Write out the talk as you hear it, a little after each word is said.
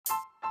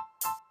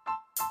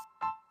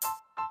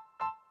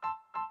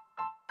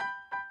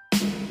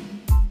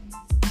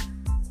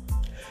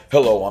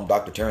Hello, I'm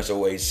Dr. Terrence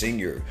Oway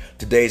Sr.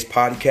 Today's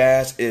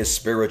podcast is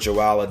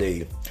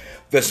spirituality.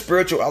 The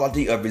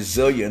spirituality of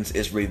resilience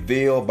is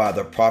revealed by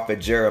the prophet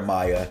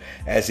Jeremiah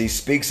as he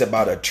speaks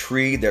about a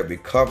tree that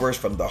recovers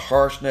from the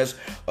harshness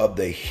of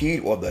the heat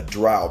or the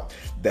drought,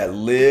 that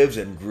lives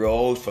and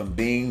grows from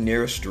being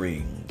near a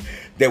stream.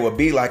 They will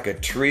be like a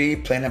tree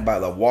planted by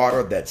the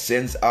water that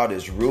sends out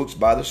its roots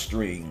by the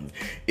stream.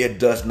 It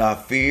does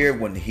not fear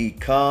when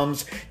heat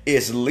comes.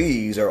 Its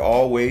leaves are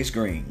always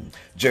green.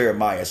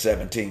 Jeremiah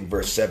 17,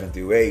 verse 7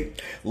 through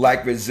 8.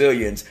 Like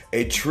resilience,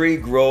 a tree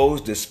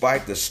grows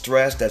despite the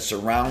stress that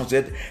surrounds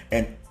it,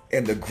 and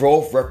the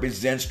growth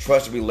represents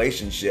trusted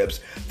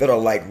relationships that are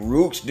like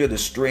roots near the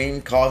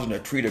stream, causing a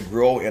tree to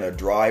grow in a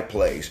dry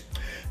place.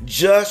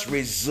 Just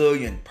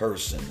resilient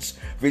persons,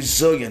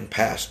 resilient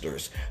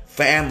pastors,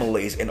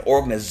 families, and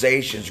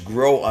organizations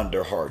grow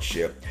under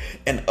hardship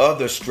and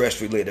other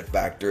stress-related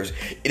factors.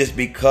 It is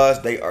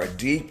because they are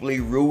deeply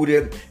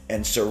rooted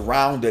and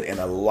surrounded in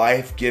a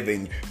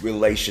life-giving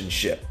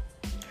relationship.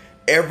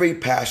 Every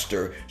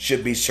pastor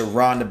should be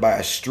surrounded by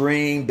a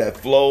stream that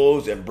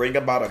flows and bring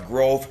about a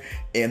growth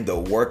in the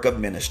work of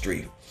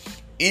ministry.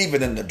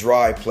 Even in the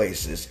dry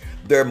places,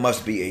 there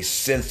must be a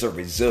sense of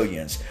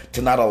resilience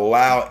to not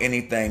allow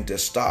anything to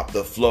stop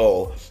the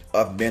flow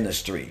of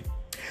ministry.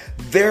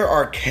 There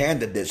are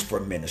candidates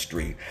for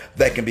ministry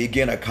that can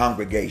begin a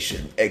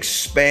congregation,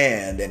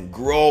 expand and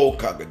grow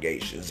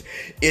congregations.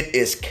 It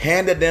is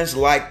candidates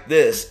like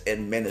this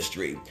in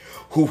ministry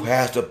who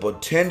has the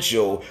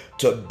potential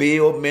to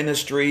build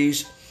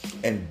ministries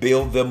and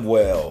build them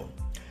well.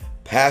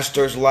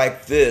 Pastors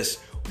like this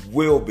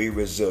will be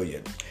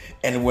resilient.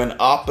 And when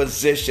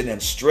opposition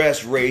and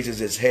stress raises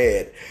its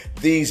head,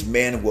 these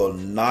men will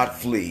not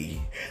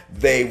flee.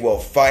 They will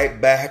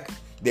fight back.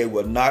 They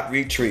will not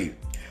retreat,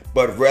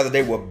 but rather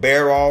they will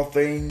bear all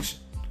things,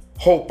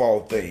 hope all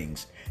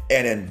things,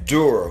 and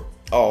endure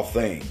all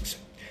things.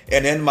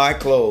 And in my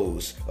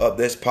close of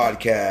this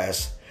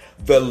podcast,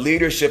 the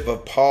leadership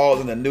of Paul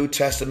in the New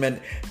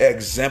Testament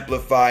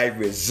exemplified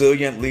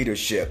resilient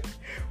leadership,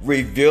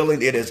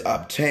 revealing it is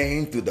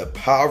obtained through the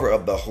power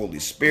of the Holy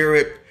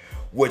Spirit,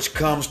 which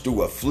comes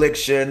through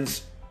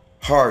afflictions,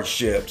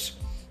 hardships,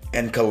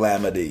 and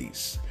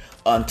calamities.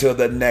 Until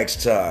the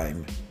next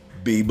time,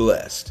 be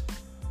blessed.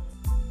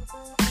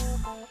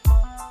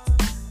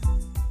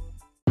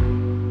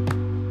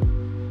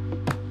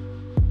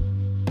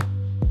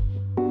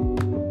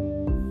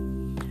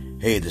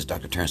 Hey, this is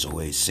Dr. Terrence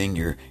Oway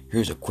Sr.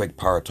 Here's a quick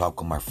power talk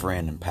with my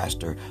friend and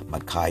pastor,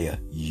 Miciah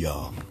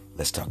Young.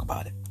 Let's talk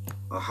about it.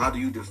 How do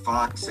you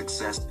define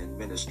success in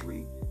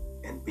ministry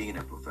and being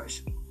a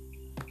professional?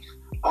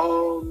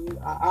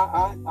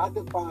 I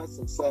define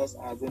success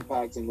as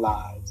impacting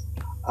lives.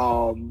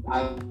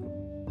 I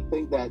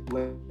think that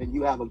when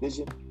you have a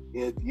vision,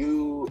 if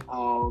you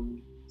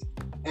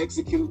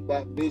execute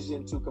that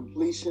vision to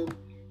completion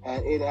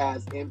and it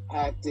has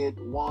impacted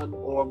one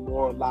or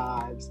more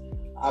lives,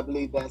 I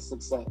believe that's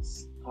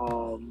success.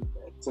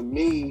 To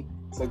me,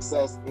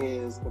 success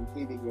is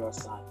completing your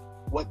assignment,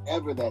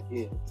 whatever that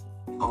is.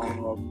 Okay.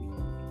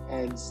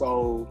 And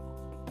so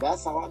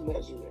that's how I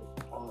measure it.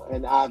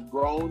 And I've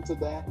grown to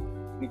that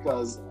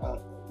because,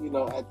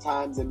 at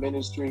times in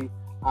ministry,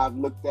 I've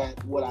looked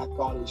at what I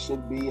thought it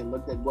should be and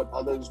looked at what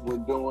others were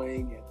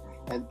doing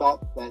and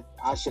thought that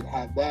I should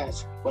have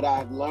that. But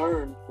I've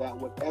learned that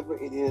whatever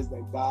it is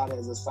that God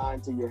has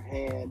assigned to your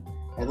hand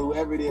and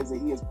whoever it is that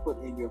he has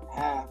put in your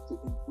path to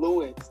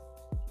influence,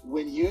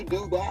 when you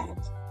do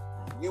that,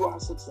 you are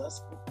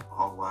successful.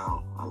 Oh,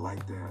 wow. I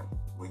like that.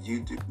 When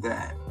you do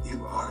that,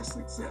 you are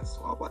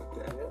successful. I like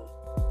that. Yeah.